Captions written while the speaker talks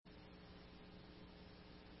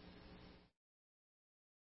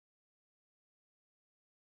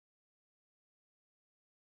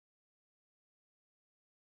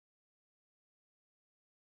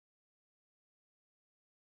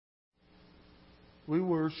We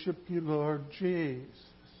worship you, Lord Jesus.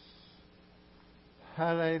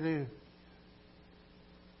 Hallelujah.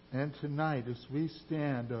 And tonight, as we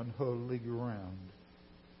stand on holy ground,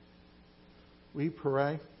 we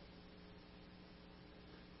pray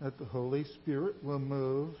that the Holy Spirit will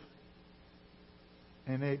move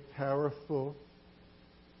in a powerful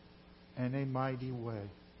and a mighty way.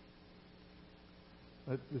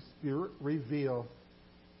 Let the Spirit reveal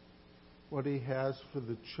what He has for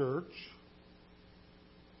the church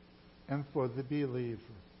and for the believer.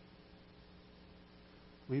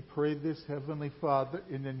 We pray this, Heavenly Father,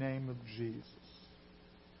 in the name of Jesus.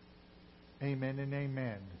 Amen and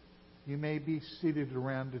amen. You may be seated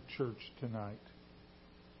around the church tonight.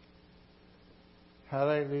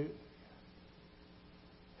 Hallelujah.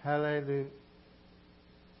 Hallelujah.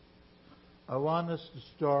 I want us to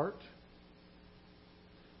start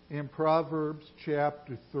in Proverbs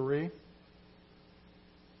chapter 3.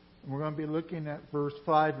 And we're going to be looking at verse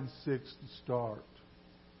 5 and 6 to start.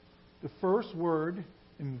 The first word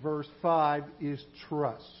in verse 5 is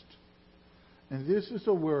trust. And this is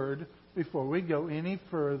a word, before we go any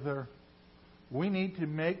further, we need to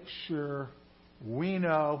make sure we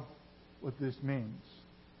know what this means.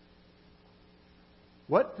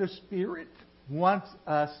 What the Spirit wants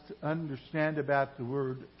us to understand about the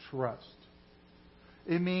word trust.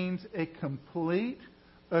 It means a complete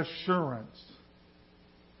assurance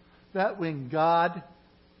that when God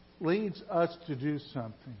leads us to do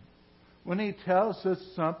something, when He tells us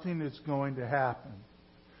something is going to happen,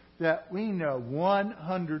 that we know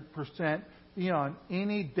 100% beyond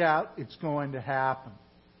any doubt it's going to happen.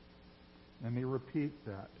 Let me repeat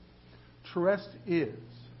that. Trust is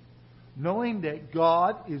knowing that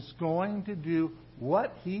God is going to do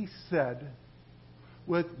what He said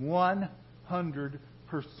with 100%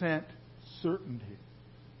 certainty.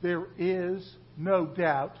 There is no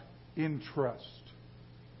doubt in trust.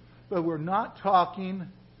 But we're not talking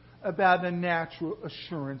about a natural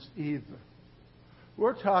assurance either.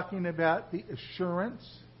 We're talking about the assurance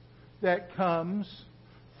that comes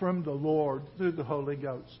from the Lord through the Holy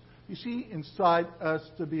Ghost. You see, inside us,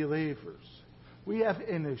 the believers, we have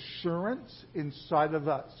an assurance inside of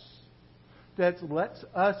us that lets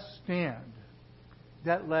us stand,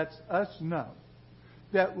 that lets us know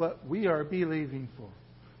that what we are believing for,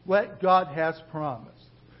 what God has promised,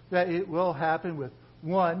 that it will happen with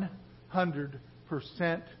 100%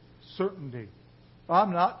 certainty.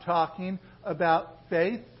 I'm not talking about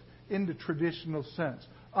faith in the traditional sense.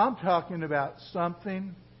 I'm talking about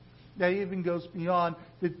something that even goes beyond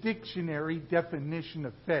the dictionary definition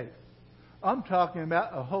of faith. I'm talking about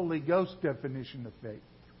a Holy Ghost definition of faith.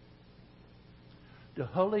 The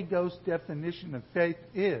Holy Ghost definition of faith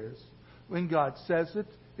is when God says it,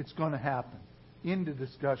 it's going to happen. End of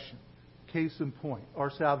discussion. Case in point, our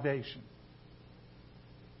salvation.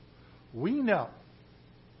 We know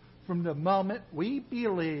from the moment we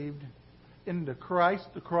believed in the Christ,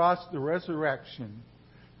 the cross, the resurrection,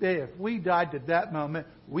 that if we died at that moment,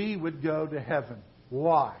 we would go to heaven.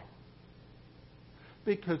 Why?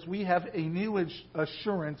 Because we have a new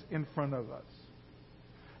assurance in front of us.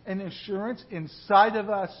 An assurance inside of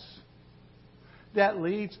us that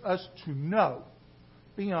leads us to know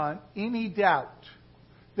beyond any doubt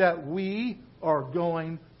that we are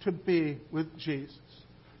going to be with Jesus.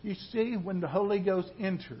 You see, when the Holy Ghost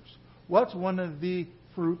enters, what's one of the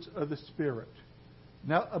fruits of the Spirit?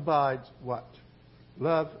 Now abides what?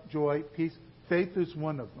 Love, joy, peace. Faith is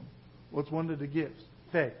one of them. What's one of the gifts?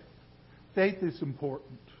 Faith. Faith is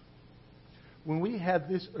important. When we have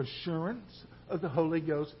this assurance of the Holy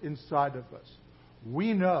Ghost inside of us,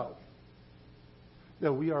 we know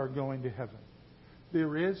that we are going to heaven.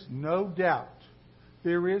 There is no doubt.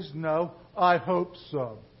 There is no, I hope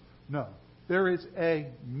so. No. There is a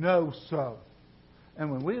no so.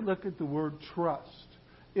 And when we look at the word trust,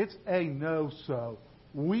 it's a no so.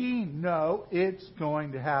 We know it's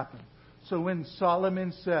going to happen. So when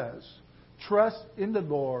Solomon says, trust in the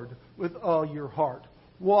Lord with all your heart,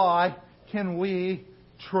 why can we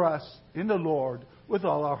trust in the Lord with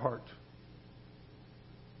all our heart?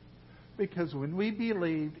 Because when we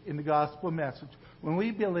believed in the gospel message, when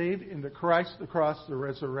we believed in the Christ, the cross, the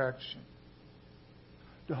resurrection,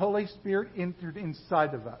 the Holy Spirit entered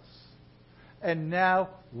inside of us. And now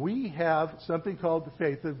we have something called the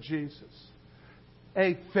faith of Jesus.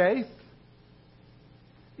 A faith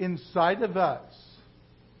inside of us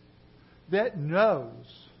that knows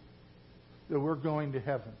that we're going to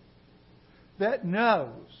heaven. That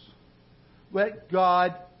knows what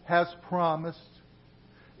God has promised,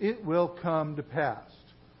 it will come to pass.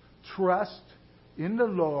 Trust in the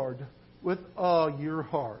Lord with all your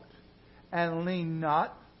heart, and lean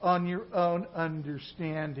not on your own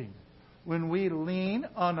understanding. When we lean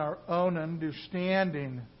on our own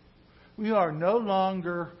understanding, we are no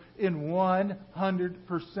longer in 100%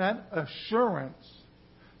 assurance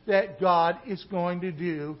that God is going to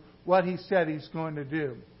do what He said He's going to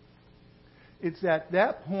do. It's at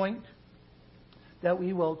that point that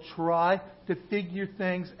we will try to figure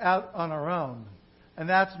things out on our own. And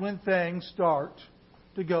that's when things start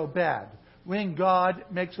to go bad. When God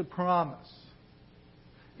makes a promise,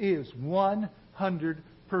 it is 100%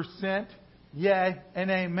 yea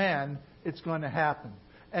and amen, it's going to happen.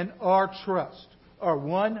 And our trust, our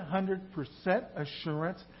 100%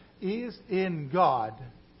 assurance is in God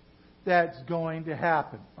that's going to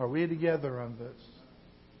happen. Are we together on this?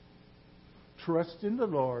 Trust in the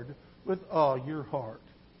Lord with all your heart.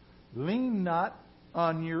 Lean not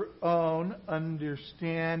on your own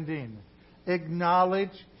understanding. Acknowledge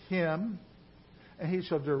Him, and He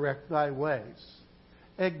shall direct thy ways.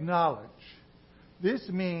 Acknowledge. This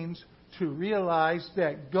means to realize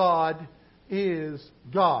that God is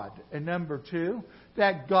God. And number two,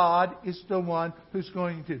 that God is the one who's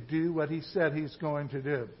going to do what He said He's going to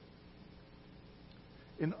do.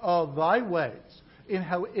 In all thy ways, in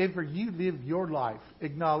however you live your life,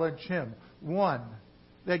 acknowledge Him. One,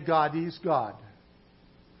 that God is God.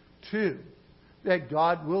 Two, that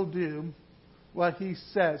God will do what He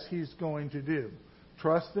says He's going to do.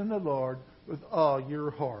 Trust in the Lord with all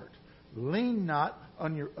your heart. Lean not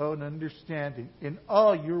on your own understanding. In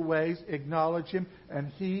all your ways, acknowledge Him,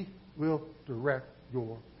 and He will direct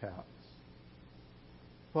your paths.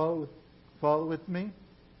 Follow with me?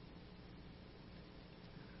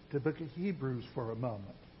 The book of Hebrews for a moment.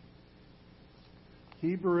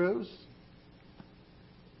 Hebrews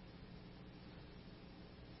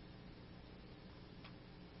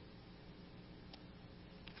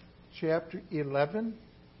chapter 11.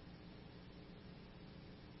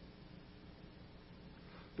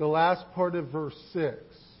 The last part of verse 6.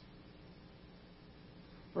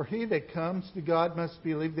 For he that comes to God must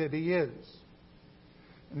believe that He is,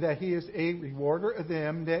 and that He is a rewarder of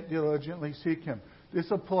them that diligently seek Him. This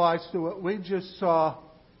applies to what we just saw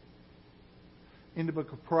in the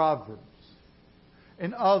book of Proverbs.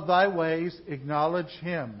 In all thy ways, acknowledge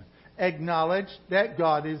Him. Acknowledge that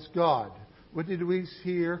God is God. What did we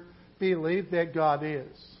hear? Believe that God is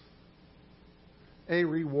a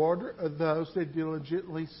rewarder of those that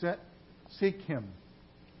diligently seek Him.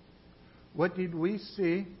 What did we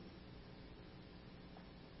see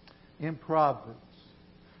in Proverbs?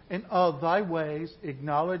 In all thy ways,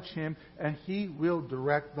 acknowledge Him, and He will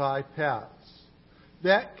direct thy paths.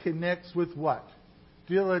 That connects with what?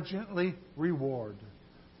 Diligently reward.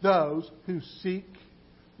 Those who seek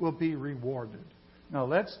will be rewarded. Now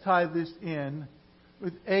let's tie this in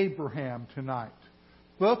with Abraham tonight.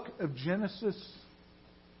 Book of Genesis,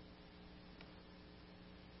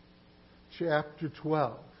 chapter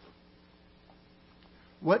 12.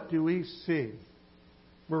 What do we see?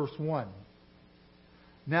 Verse 1.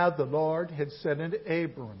 Now the Lord had said unto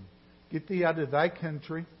Abram, Get thee out of thy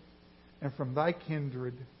country, and from thy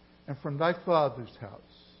kindred, and from thy father's house,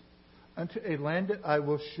 unto a land that I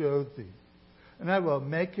will show thee. And I will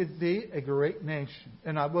make of thee a great nation,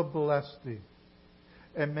 and I will bless thee,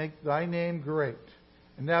 and make thy name great,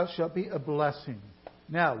 and thou shalt be a blessing.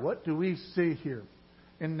 Now, what do we see here?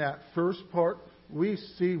 In that first part, we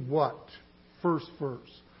see what? First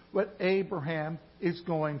verse. What Abraham is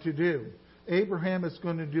going to do. Abraham is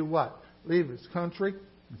going to do what? Leave his country,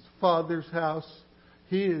 his father's house,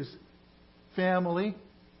 his family,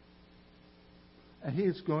 and he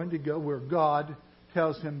is going to go where God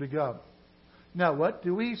tells him to go. Now, what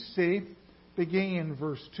do we see beginning in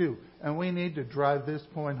verse 2? And we need to drive this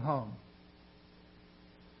point home.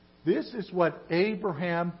 This is what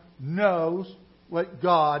Abraham knows what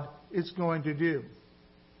God is going to do.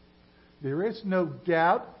 There is no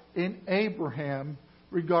doubt in Abraham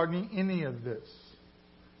regarding any of this.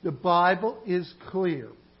 The Bible is clear.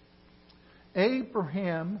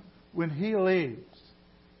 Abraham, when he leaves,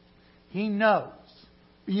 he knows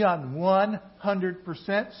beyond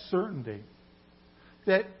 100% certainty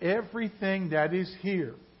that everything that is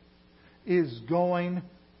here is going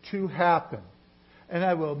to happen. And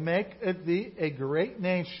I will make of thee a great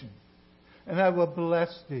nation, and I will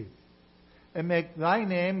bless thee, and make thy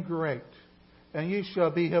name great, and ye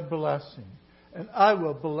shall be a blessing. And I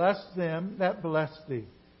will bless them that bless thee,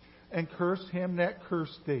 and curse him that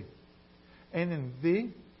curse thee. And in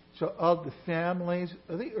thee shall all the families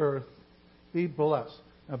of the earth be blessed.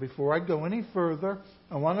 Now, before I go any further,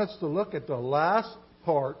 I want us to look at the last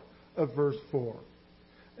part of verse 4.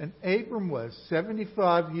 And Abram was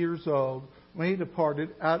 75 years old when he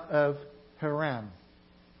departed out of Haran.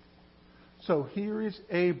 so here is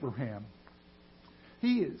Abraham.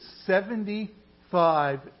 He is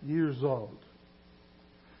 75 years old.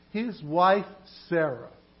 His wife, Sarah,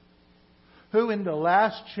 who in the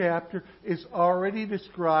last chapter is already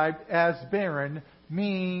described as barren,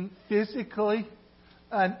 meaning physically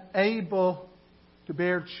unable to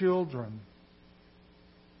bear children.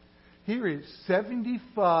 Here is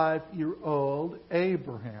 75-year-old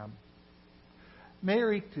Abraham,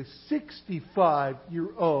 married to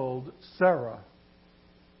 65-year-old Sarah,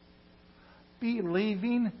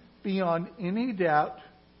 believing beyond any doubt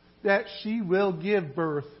that she will give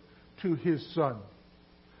birth to his son.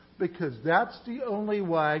 Because that's the only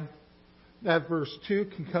way that verse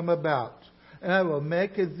 2 can come about. And I will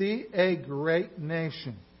make of thee a great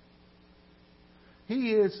nation.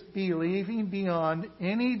 He is believing beyond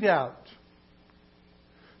any doubt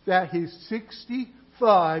that his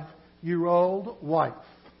 65-year-old wife,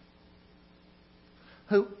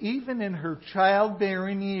 who even in her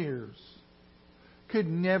childbearing years could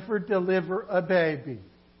never deliver a baby,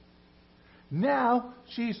 now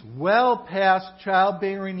she's well past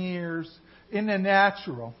childbearing years in the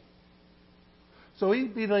natural. So he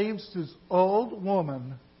believes this old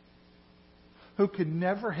woman, who could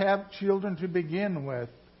never have children to begin with,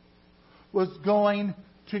 was going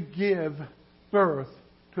to give birth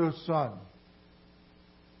to a son.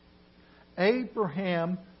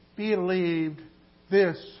 Abraham believed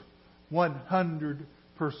this 100%.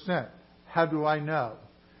 How do I know?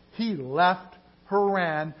 He left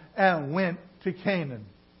Haran and went to Canaan.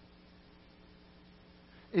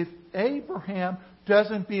 If Abraham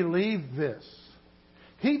doesn't believe this,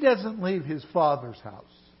 he doesn't leave his father's house.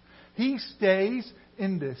 He stays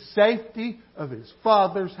in the safety of his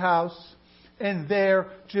father's house and there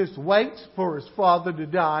just waits for his father to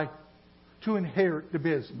die to inherit the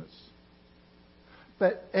business.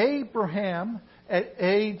 But Abraham, at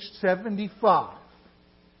age 75,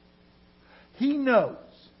 he knows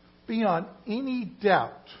beyond any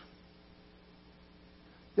doubt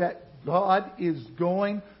that God is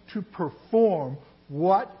going to perform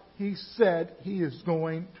what He said He is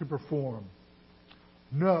going to perform.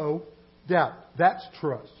 No doubt. That's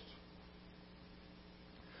trust.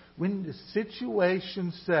 When the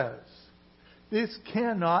situation says, this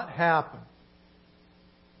cannot happen,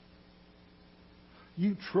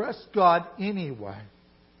 you trust God anyway,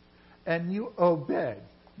 and you obey.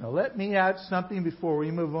 Now let me add something before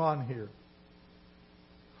we move on here.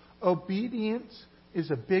 Obedience is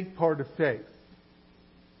a big part of faith.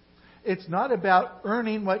 It's not about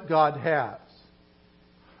earning what God has.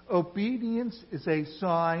 Obedience is a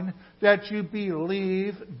sign that you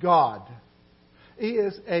believe God. It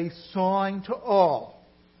is a sign to all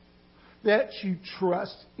that you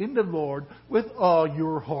trust in the Lord with all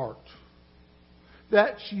your heart.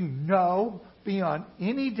 That you know beyond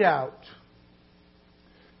any doubt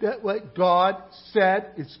that what God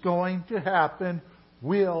said is going to happen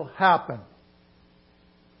will happen.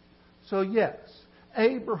 So yes,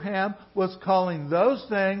 Abraham was calling those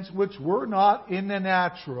things which were not in the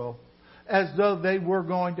natural as though they were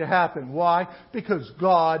going to happen. Why? Because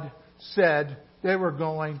God said they were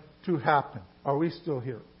going to happen. Are we still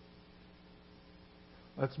here?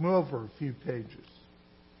 Let's move over a few pages.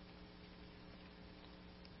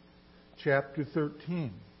 Chapter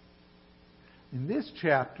 13. In this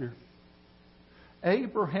chapter,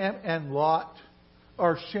 Abraham and Lot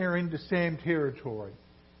are sharing the same territory.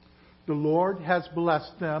 The Lord has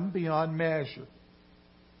blessed them beyond measure.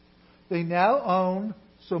 They now own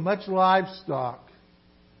so much livestock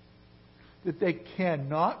that they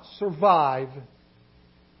cannot survive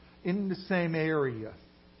in the same area.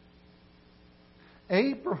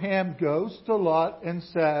 Abraham goes to Lot and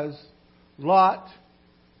says, Lot,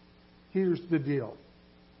 here's the deal.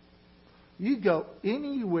 You go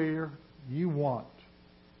anywhere you want.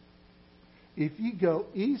 If you go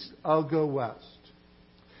east, I'll go west.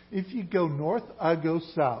 If you go north, I go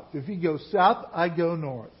south. If you go south, I go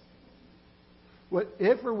north.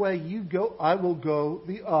 Whatever way you go, I will go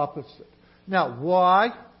the opposite. Now, why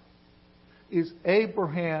is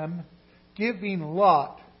Abraham giving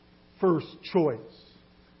Lot first choice?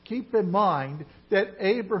 Keep in mind that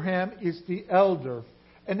Abraham is the elder.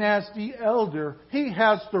 And as the elder, he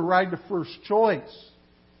has the right of first choice.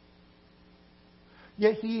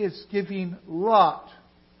 Yet he is giving Lot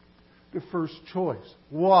the first choice.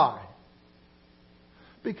 Why?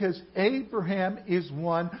 Because Abraham is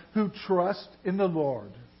one who trusts in the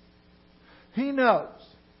Lord. He knows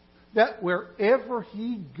that wherever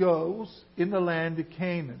he goes in the land of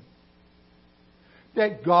Canaan,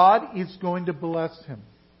 that God is going to bless him.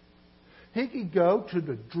 He could go to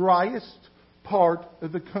the driest part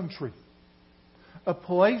of the country, a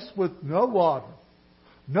place with no water,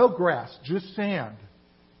 no grass, just sand.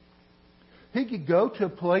 He could go to a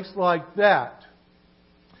place like that,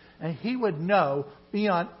 and he would know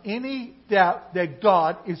beyond any doubt that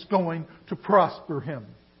God is going to prosper him.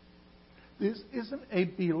 This isn't a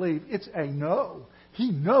belief, it's a know.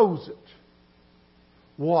 He knows it.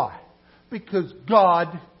 Why? Because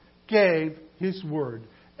God gave His word.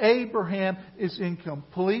 Abraham is in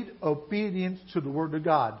complete obedience to the word of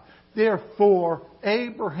God. Therefore,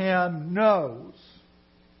 Abraham knows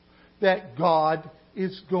that God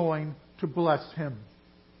is going to bless him.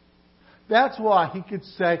 That's why he could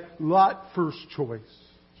say, Lot first choice.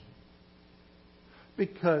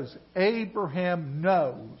 Because Abraham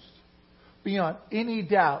knows beyond any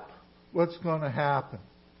doubt what's going to happen.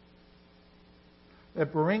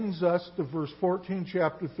 That brings us to verse 14,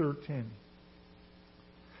 chapter 13.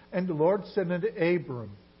 And the Lord said unto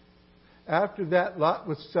Abram, after that Lot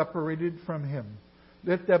was separated from him,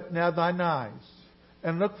 lift up now thine eyes,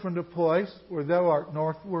 and look from the place where thou art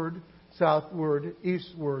northward, southward,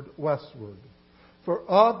 eastward, westward. For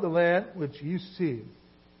all the land which you see,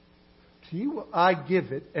 to you will I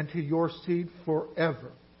give it, and to your seed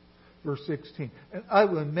forever. Verse 16. And I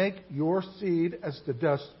will make your seed as the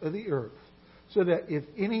dust of the earth, so that if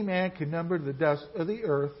any man can number the dust of the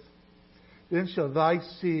earth, then shall thy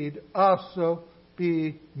seed also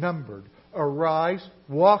be numbered. Arise,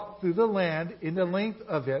 walk through the land in the length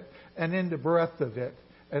of it and in the breadth of it,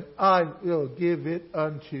 and I will give it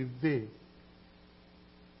unto thee.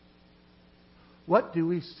 What do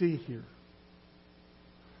we see here?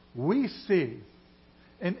 We see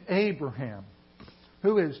an Abraham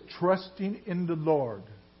who is trusting in the Lord.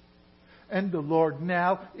 And the Lord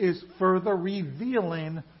now is further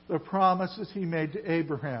revealing the promises He made to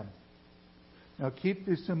Abraham. Now keep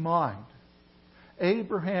this in mind.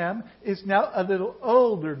 Abraham is now a little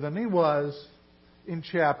older than he was in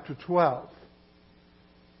chapter 12.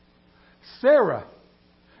 Sarah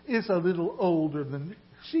is a little older than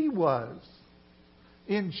she was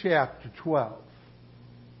in chapter 12.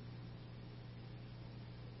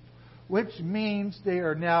 Which means they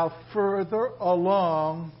are now further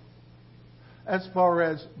along as far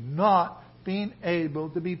as not being able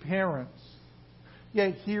to be parents.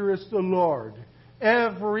 Yet here is the Lord.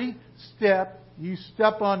 Every step you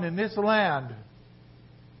step on in this land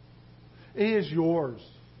is yours.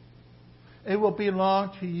 It will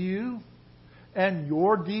belong to you and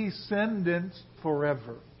your descendants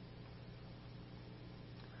forever.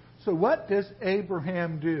 So what does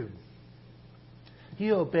Abraham do?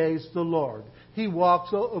 He obeys the Lord. He walks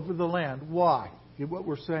over the land. Why? Get what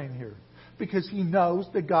we're saying here. Because he knows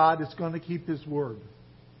that God is going to keep His word.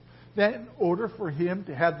 That in order for him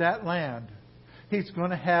to have that land, he's going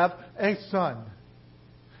to have a son,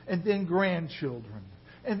 and then grandchildren,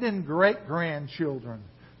 and then great-grandchildren,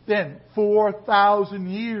 then 4,000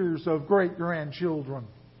 years of great-grandchildren.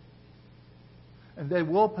 And they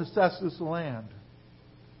will possess this land.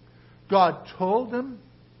 God told him,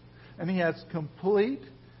 and he has complete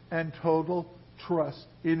and total trust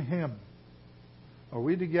in Him. Are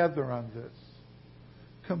we together on this?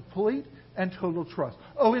 Complete and total trust.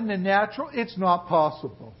 Oh, in the natural, it's not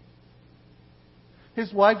possible.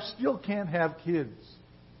 His wife still can't have kids.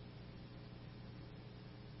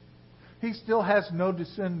 He still has no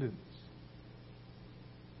descendants.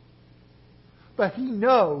 But he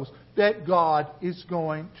knows that God is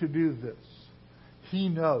going to do this. He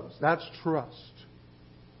knows. That's trust.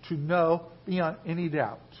 To know beyond any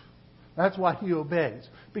doubt. That's why he obeys.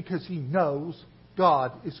 Because he knows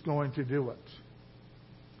God is going to do it.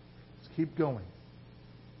 Let's keep going.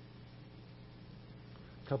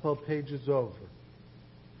 A couple of pages over.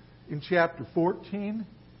 In chapter 14,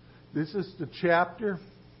 this is the chapter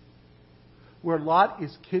where Lot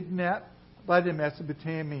is kidnapped by the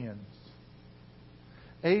Mesopotamians.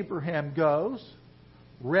 Abraham goes,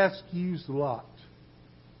 rescues Lot.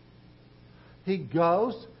 He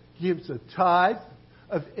goes, gives a tithe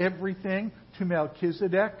of everything to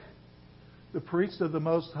Melchizedek, the priest of the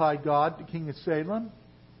Most High God, the king of Salem.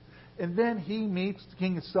 And then he meets the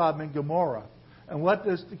king of Sodom and Gomorrah. And what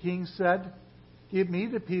does the king said? Give me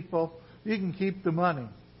the people, you can keep the money.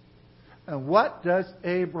 And what does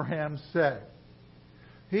Abraham say?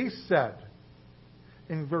 He said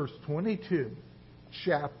in verse 22,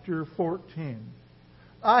 chapter 14,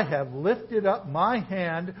 I have lifted up my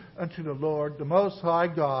hand unto the Lord, the Most High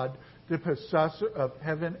God, the possessor of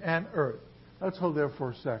heaven and earth. Let's hold there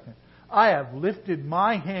for a second. I have lifted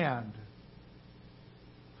my hand.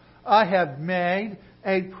 I have made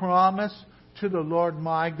a promise to the Lord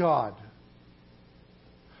my God.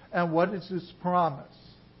 And what is this promise?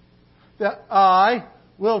 That I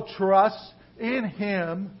will trust in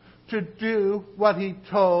Him to do what He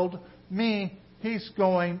told me He's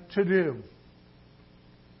going to do.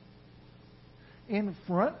 In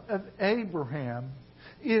front of Abraham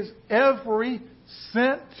is every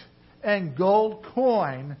cent and gold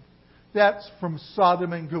coin that's from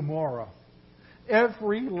Sodom and Gomorrah.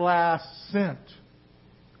 Every last cent.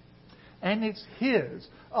 And it's his.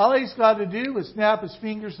 All he's got to do is snap his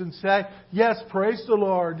fingers and say, yes, praise the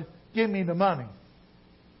Lord, give me the money.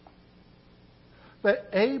 But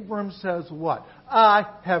Abram says what? I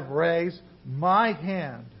have raised my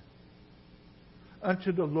hand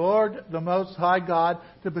unto the Lord, the Most High God,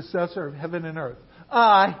 the possessor of heaven and earth.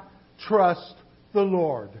 I trust the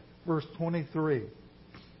Lord. Verse 23.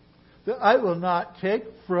 That I will not take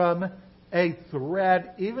from a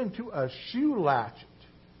thread even to a shoe latchet,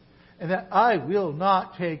 and that I will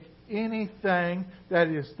not take anything that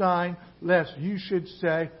is thine, lest you should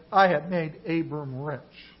say, I have made Abram rich.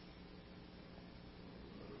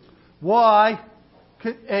 Why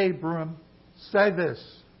could Abram say this?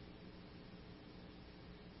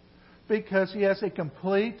 Because he has a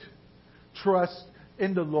complete trust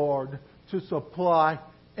in the Lord to supply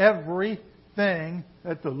everything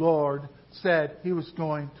that the Lord said He was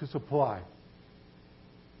going to supply.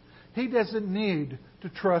 He doesn't need to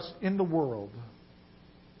trust in the world.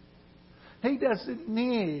 He doesn't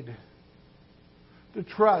need to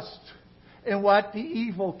trust in what the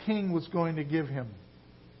evil king was going to give him.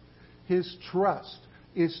 His trust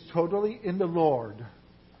is totally in the Lord.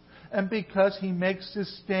 And because he makes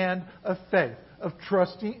this stand of faith, of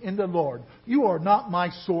trusting in the Lord, you are not my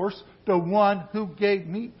source. The one who gave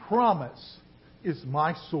me promise is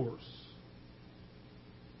my source.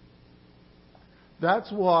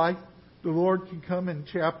 That's why the Lord can come in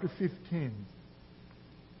chapter 15.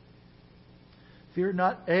 Fear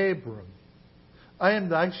not, Abram. I am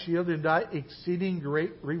thy shield and thy exceeding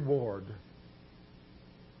great reward.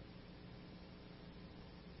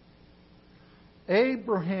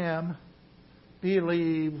 Abraham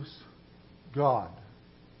believes God.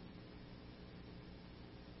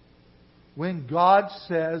 When God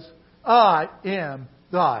says, I am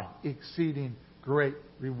thy exceeding great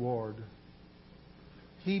reward,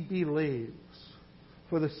 he believes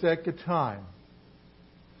for the second time.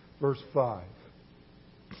 Verse 5.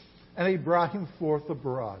 And he brought him forth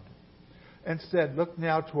abroad and said, Look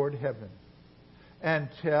now toward heaven and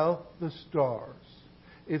tell the stars,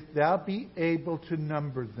 if thou be able to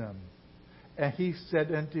number them. And he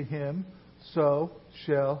said unto him, So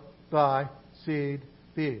shall thy seed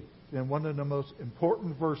be. Then one of the most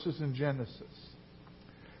important verses in Genesis.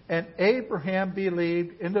 And Abraham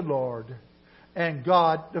believed in the Lord, and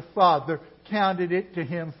God the Father counted it to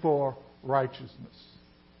him for righteousness.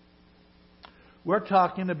 We're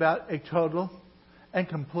talking about a total and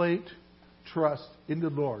complete trust in the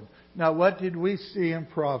Lord. Now, what did we see in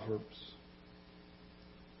Proverbs?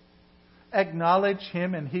 Acknowledge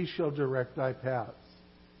Him and He shall direct thy paths.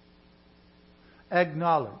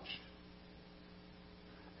 Acknowledge.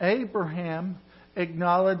 Abraham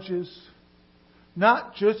acknowledges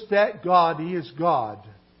not just that God, He is God.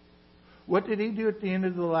 What did he do at the end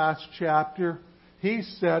of the last chapter? He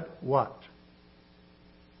said what?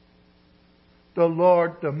 The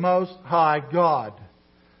Lord, the Most High God.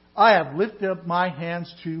 I have lifted up my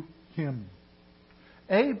hands to Him.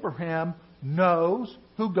 Abraham knows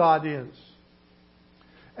who God is.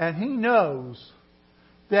 And he knows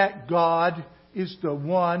that God is the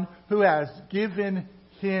one who has given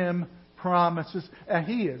him promises. And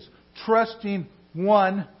he is trusting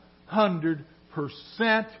 100%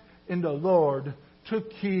 in the Lord to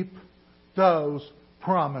keep those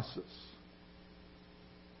promises.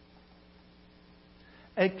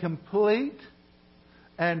 A complete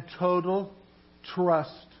and total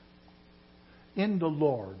trust in the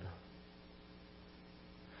Lord.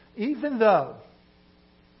 Even though,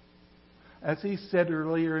 as he said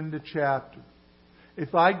earlier in the chapter,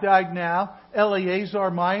 if I died now,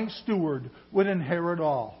 Eleazar, my steward, would inherit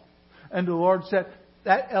all. And the Lord said,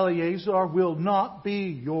 that Eleazar will not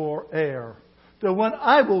be your heir. The one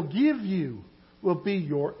I will give you will be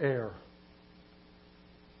your heir.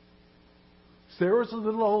 Sarah's a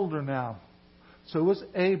little older now. So was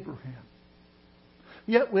Abraham.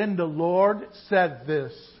 Yet when the Lord said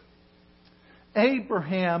this,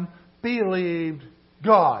 Abraham believed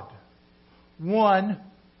God. 100%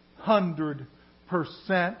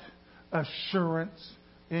 assurance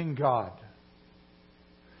in God.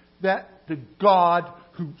 That the God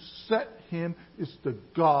who set him is the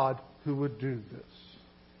God who would do this.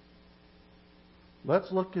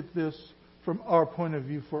 Let's look at this from our point of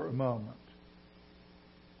view for a moment.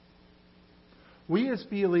 We as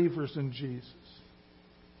believers in Jesus,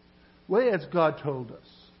 What has God told us?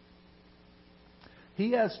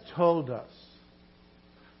 He has told us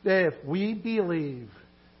that if we believe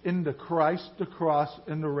in the Christ, the cross,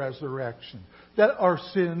 and the resurrection, that our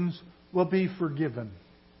sins will be forgiven.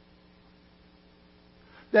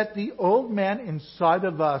 That the old man inside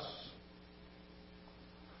of us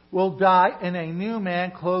will die and a new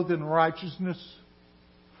man clothed in righteousness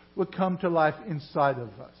will come to life inside of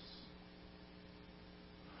us.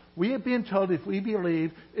 We have been told if we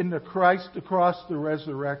believe in the Christ, the cross, the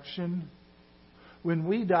resurrection, when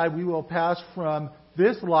we die, we will pass from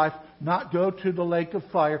this life, not go to the lake of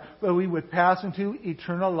fire, but we would pass into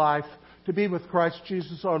eternal life to be with Christ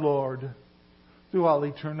Jesus our Lord through all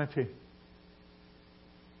eternity.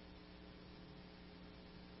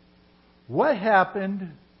 What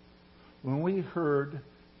happened when we heard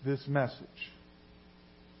this message?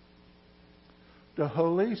 The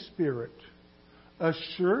Holy Spirit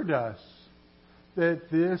assured us that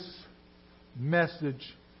this message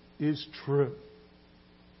is true.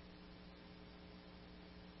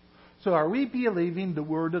 So are we believing the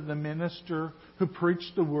word of the minister who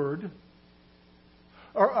preached the word?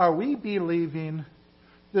 Or are we believing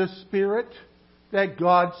the Spirit that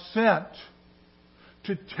God sent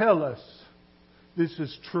to tell us this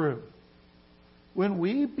is true? When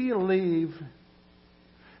we believe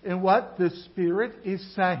in what the Spirit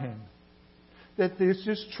is saying, that this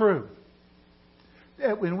is true,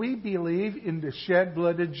 that when we believe in the shed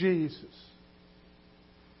blood of Jesus,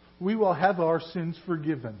 we will have our sins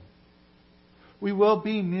forgiven. We will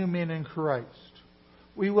be new men in Christ.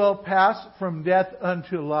 We will pass from death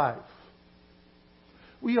unto life.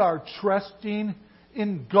 We are trusting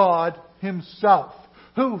in God Himself,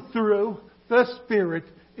 who through the Spirit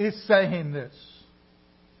is saying this.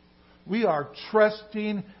 We are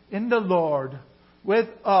trusting in the Lord with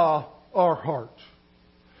all our heart.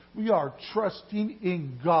 We are trusting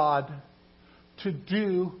in God to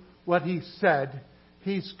do what He said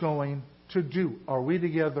He's going to do. Are we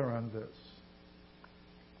together on this?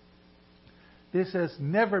 This has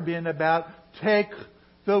never been about take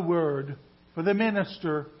the word for the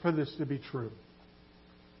minister for this to be true.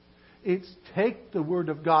 It's take the word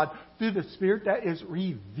of God through the Spirit that is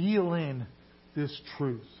revealing this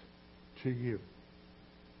truth to you.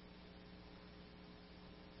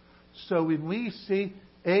 So when we see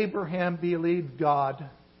Abraham believed God,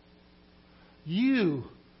 you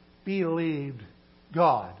believed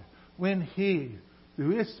God when He,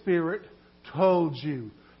 through His Spirit, told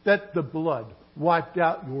you that the blood wiped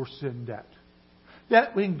out your sin debt.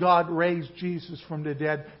 That when God raised Jesus from the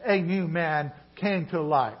dead, a new man came to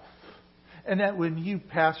life. And that when you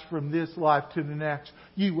pass from this life to the next,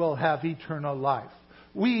 you will have eternal life.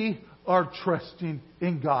 We are trusting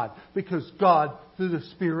in God because God, through the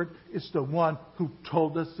Spirit, is the one who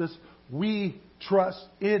told us this. We trust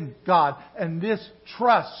in God. And this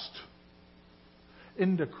trust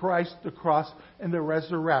in the Christ, the cross, and the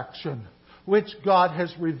resurrection, which God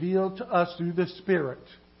has revealed to us through the Spirit,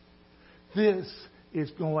 this is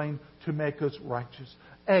going to make us righteous.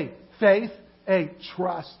 A faith, a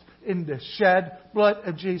trust in the shed blood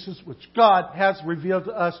of Jesus, which God has revealed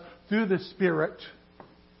to us through the Spirit,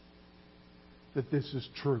 that this is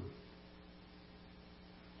true.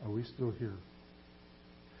 Are we still here?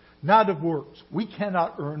 Not of works. We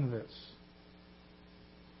cannot earn this.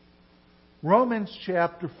 Romans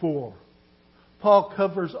chapter 4. Paul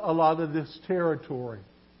covers a lot of this territory.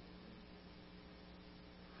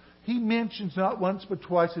 He mentions not once but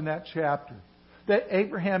twice in that chapter that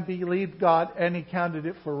Abraham believed God and he counted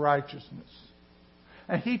it for righteousness.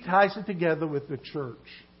 And he ties it together with the church.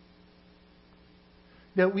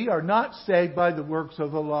 That we are not saved by the works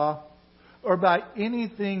of the law or by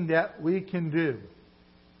anything that we can do.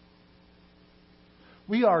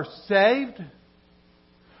 We are saved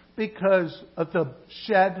because of the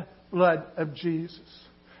shed blood of Jesus.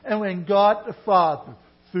 And when God the Father,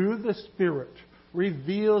 through the Spirit,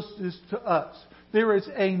 reveals this to us, there is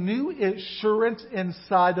a new assurance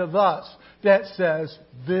inside of us that says,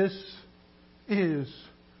 this is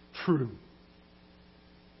true.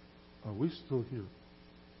 Are we still here?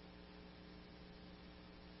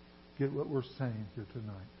 Get what we're saying here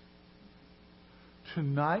tonight.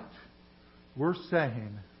 Tonight, we're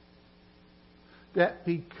saying that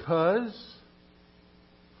because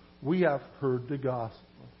we have heard the gospel,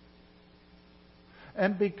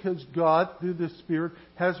 and because God, through the Spirit,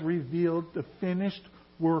 has revealed the finished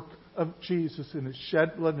work of Jesus in His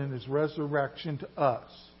shed blood and His resurrection to us,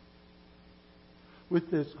 with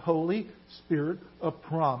this Holy Spirit of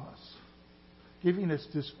promise, giving us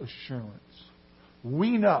this assurance,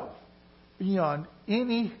 we know beyond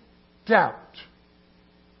any doubt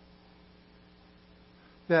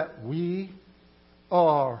that we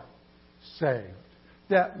are saved,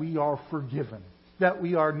 that we are forgiven, that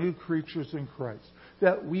we are new creatures in Christ,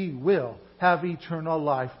 that we will have eternal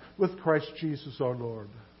life with Christ Jesus our Lord.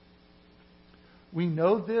 We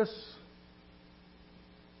know this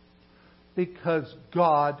because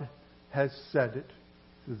God has said it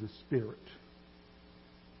through the Spirit.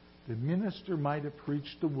 The minister might have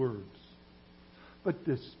preached the words, but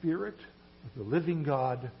the Spirit of the living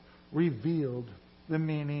God revealed the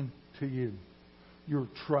meaning to you. Your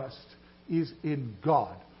trust is in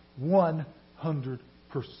God 100%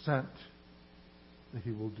 that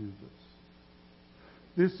He will do this.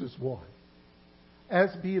 This is why, as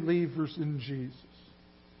believers in Jesus,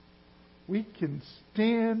 we can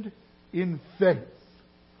stand in faith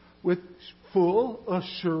with full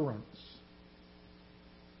assurance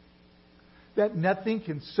that nothing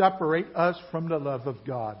can separate us from the love of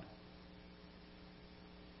God.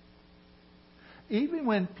 Even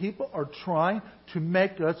when people are trying to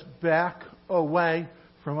make us back away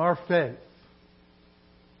from our faith,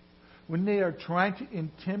 when they are trying to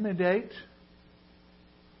intimidate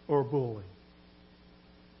or bully,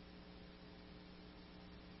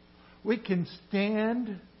 we can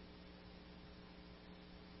stand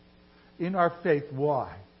in our faith.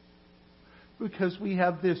 Why? Because we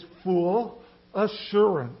have this full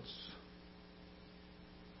assurance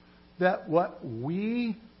that what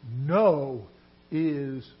we know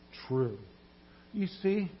is true. You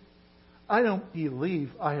see, I don't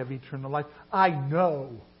believe I have eternal life. I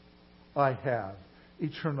know I have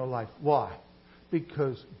eternal life. Why?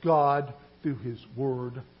 Because God, through His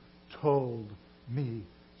Word, told me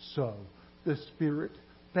so. The Spirit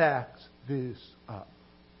backs this up.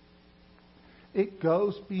 It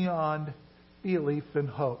goes beyond belief and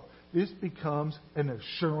hope. This becomes an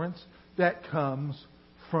assurance that comes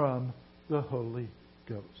from the Holy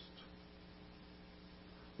Ghost.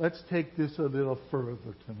 Let's take this a little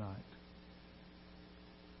further tonight.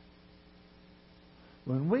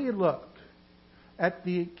 When we look at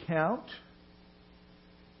the account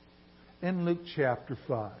in Luke chapter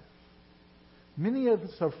 5, many of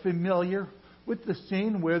us are familiar with the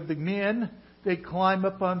scene where the men, they climb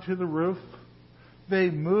up onto the roof, they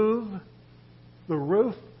move the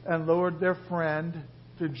roof and lowered their friend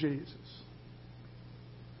to Jesus.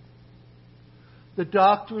 The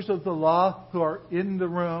doctors of the law who are in the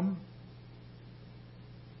room,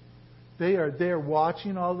 they are there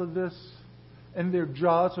watching all of this, and their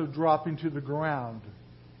jaws are dropping to the ground.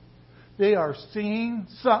 They are seeing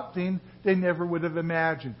something they never would have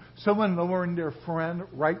imagined. Someone lowering their friend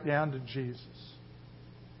right down to Jesus.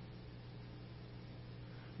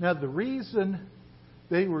 Now, the reason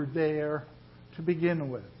they were there to begin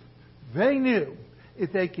with, they knew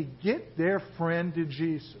if they could get their friend to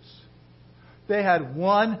Jesus, they had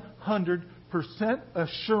 100%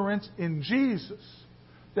 assurance in Jesus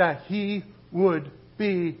that He would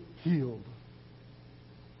be healed.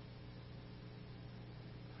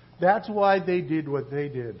 That's why they did what they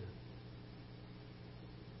did.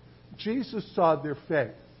 Jesus saw their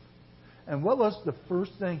faith. And what was the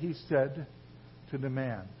first thing He said to the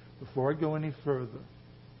man? Before I go any further,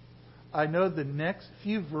 I know the next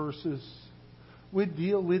few verses would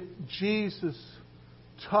deal with Jesus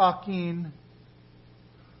talking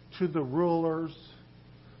to the rulers,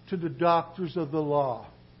 to the doctors of the law.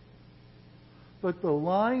 But the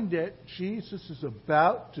line that Jesus is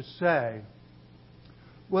about to say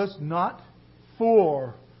was not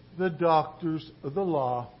for the doctors of the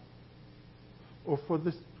law or for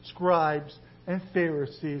the scribes and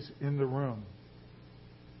Pharisees in the room.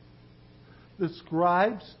 The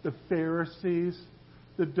scribes, the Pharisees,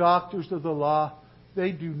 the doctors of the law,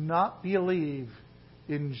 they do not believe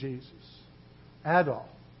in Jesus at all.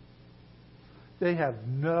 They have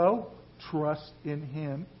no trust in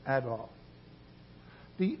Him at all.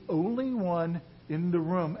 The only one in the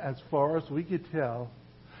room, as far as we could tell,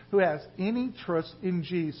 who has any trust in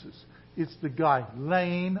Jesus is the guy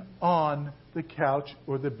laying on the couch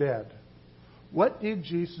or the bed. What did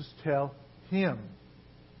Jesus tell him?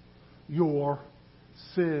 Your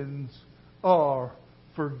sins are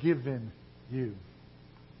forgiven you.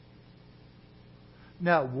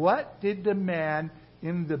 Now, what did the man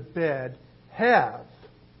in the bed have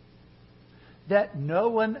that no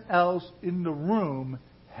one else in the room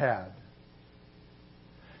had?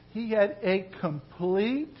 He had a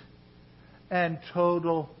complete and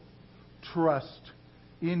total trust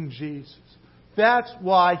in Jesus. That's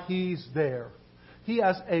why he's there. He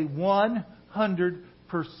has a 100%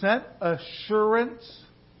 assurance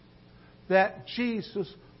that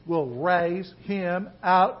Jesus will raise him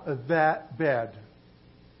out of that bed.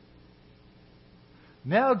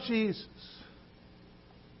 Now Jesus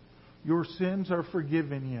your sins are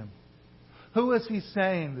forgiven you. Who is he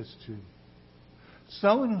saying this to?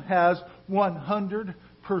 Someone who has 100%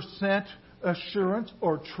 assurance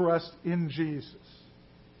or trust in Jesus.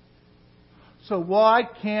 So why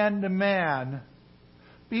can the man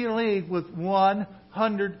believe with 100%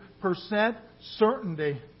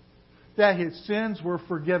 certainty that his sins were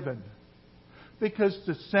forgiven? Because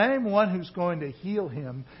the same one who's going to heal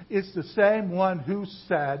him is the same one who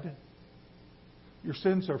said, your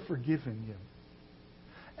sins are forgiven you.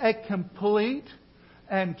 A complete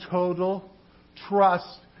and total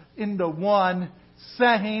trust in the one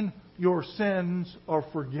saying your sins are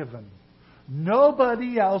forgiven.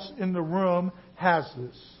 Nobody else in the room has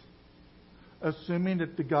this. Assuming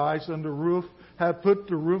that the guys on the roof have put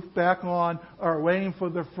the roof back on, are waiting for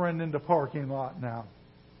their friend in the parking lot now.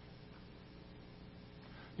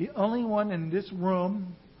 The only one in this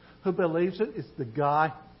room who believes it is the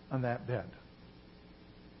guy on that bed.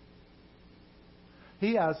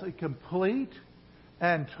 He has a complete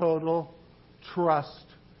and total trust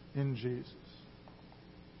in Jesus.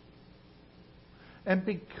 And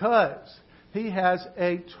because he has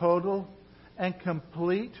a total and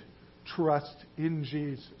complete trust in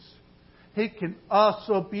Jesus, he can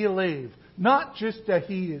also believe not just that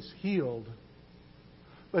he is healed,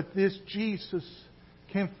 but this Jesus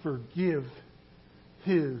can forgive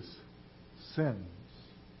his sins.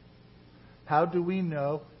 How do we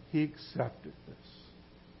know he accepted this?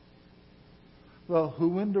 Well,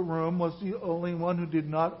 who in the room was the only one who did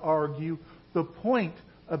not argue the point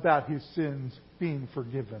about his sins being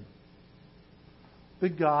forgiven? The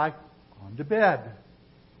guy on the bed.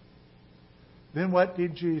 Then what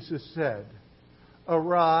did Jesus say?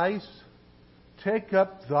 Arise, take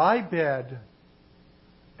up thy bed,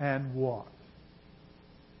 and walk.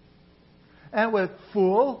 And with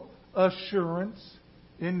full assurance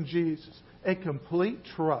in Jesus, a complete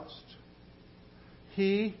trust,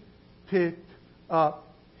 he picked up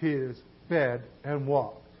his bed and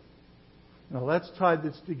walked. Now let's tie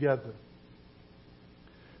this together.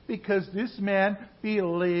 Because this man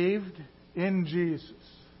believed in Jesus.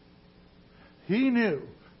 He knew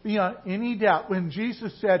beyond any doubt when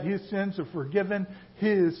Jesus said his sins are forgiven,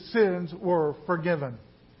 his sins were forgiven.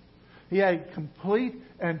 He had complete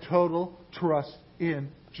and total trust in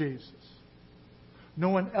Jesus. No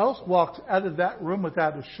one else walks out of that room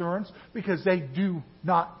without assurance because they do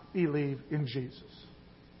not believe in Jesus.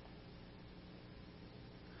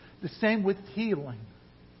 The same with healing.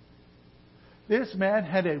 This man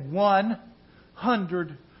had a 100%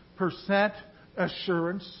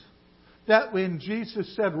 assurance that when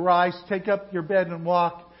Jesus said, rise, take up your bed and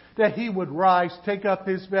walk, that he would rise, take up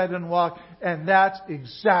his bed and walk. And that's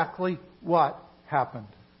exactly what happened.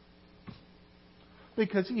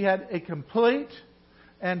 Because he had a complete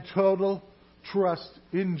and total trust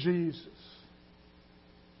in Jesus.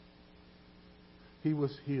 He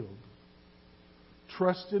was healed.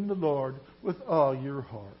 Trust in the Lord with all your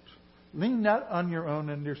heart. Lean not on your own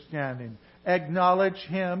understanding. Acknowledge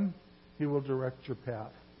Him. He will direct your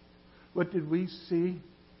path. What did we see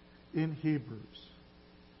in Hebrews?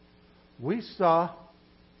 We saw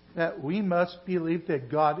that we must believe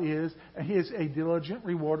that God is, and He is a diligent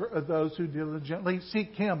rewarder of those who diligently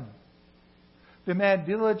seek Him. The man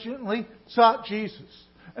diligently sought Jesus.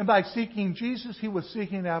 And by seeking Jesus, he was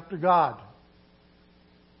seeking after God.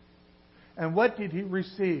 And what did he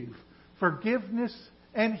receive? Forgiveness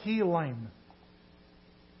and healing.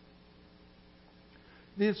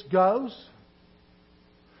 This goes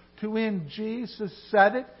to when Jesus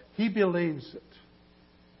said it, he believes it.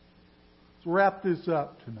 Let's wrap this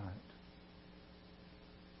up tonight.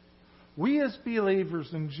 We as believers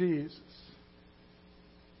in Jesus,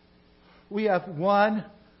 we have 100%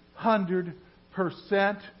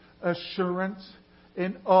 assurance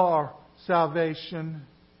in our salvation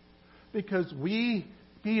because we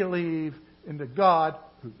believe in the God,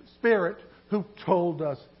 the Spirit, who told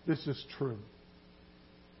us this is true.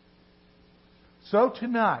 So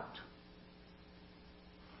tonight,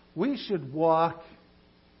 we should walk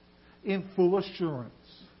in full assurance.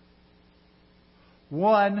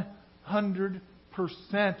 100%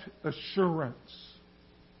 assurance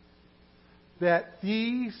that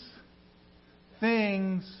these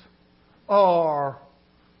things are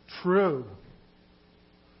true.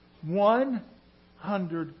 100%.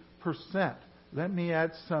 Let me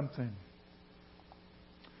add something.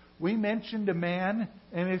 We mentioned a man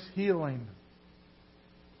and his healing.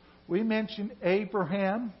 We mentioned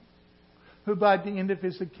Abraham, who by the end of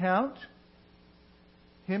his account,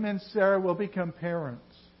 him and Sarah will become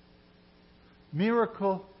parents.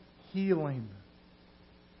 Miracle healing.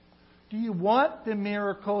 Do you want the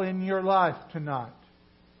miracle in your life tonight?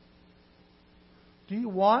 Do you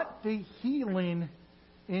want the healing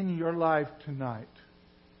in your life tonight?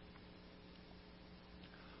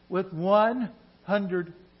 With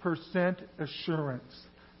 100% assurance,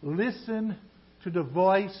 listen to the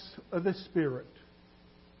voice of the Spirit,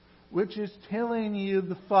 which is telling you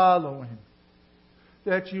the following: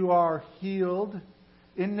 that you are healed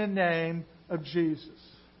in the name of Jesus.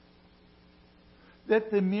 That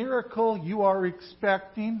the miracle you are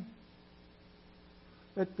expecting,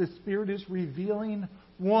 that the Spirit is revealing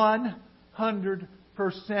 100%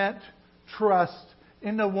 trust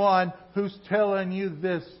in the one who's telling you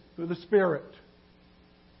this through the Spirit.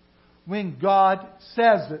 When God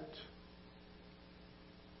says it,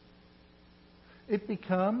 it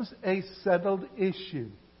becomes a settled issue.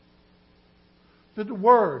 To the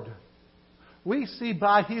Word, we see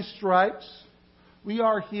by His stripes, we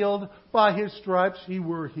are healed. By His stripes, He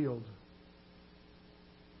were healed.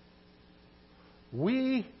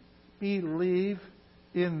 We believe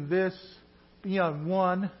in this beyond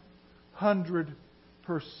 100%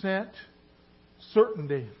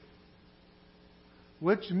 certainty.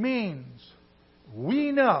 Which means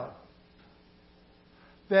we know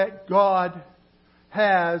that God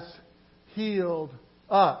has healed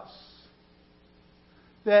us.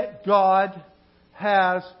 That God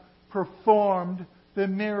has performed the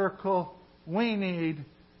miracle we need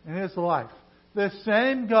in His life. The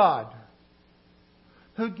same God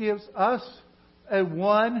who gives us a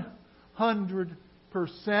 100%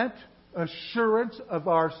 assurance of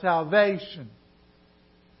our salvation.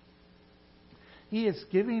 He is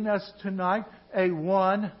giving us tonight a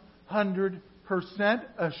 100%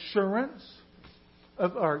 assurance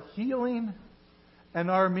of our healing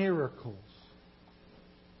and our miracles.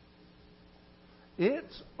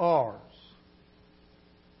 It's ours.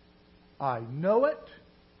 I know it,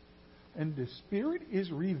 and the Spirit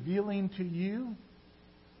is revealing to you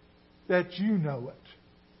that you know it.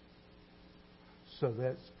 So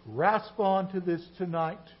let's grasp on to this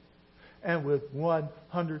tonight, and with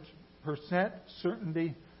 100%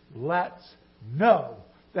 certainty, let's know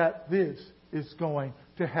that this is going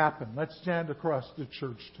to happen. Let's stand across the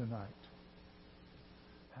church tonight.